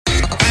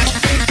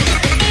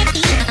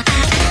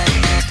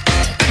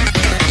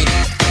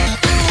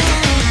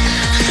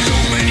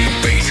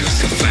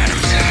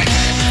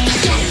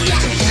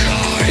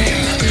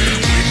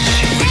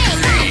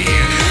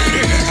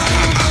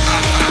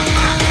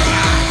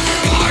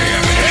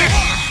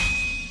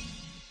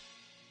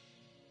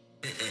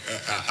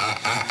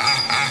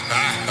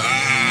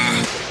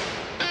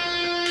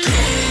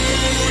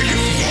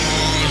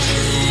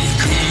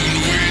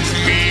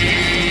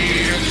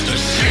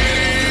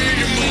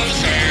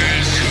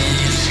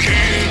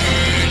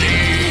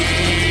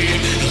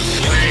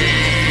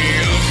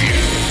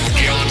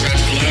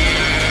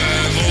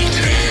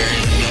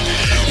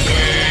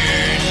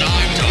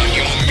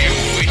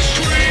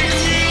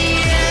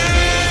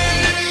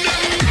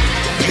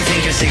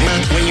think you're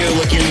Sigma when you're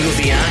looking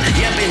goofy, huh?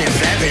 Yep, and in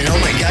fact, oh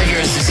my god,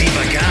 you're a sissy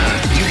baka.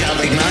 You got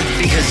like ma,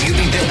 because you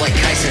be built like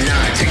Kaisana.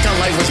 TikTok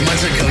live was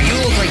months ago, you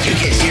look like you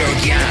get zero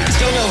gas.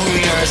 Don't know who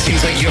you are,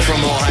 seems like you're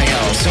from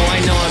Ohio. So I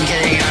know I'm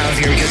getting out of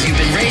here because you've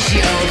been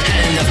ratioed.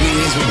 Had enough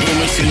meetings with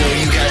idiots to know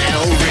you got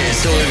Rizz.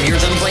 So if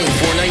you're done playing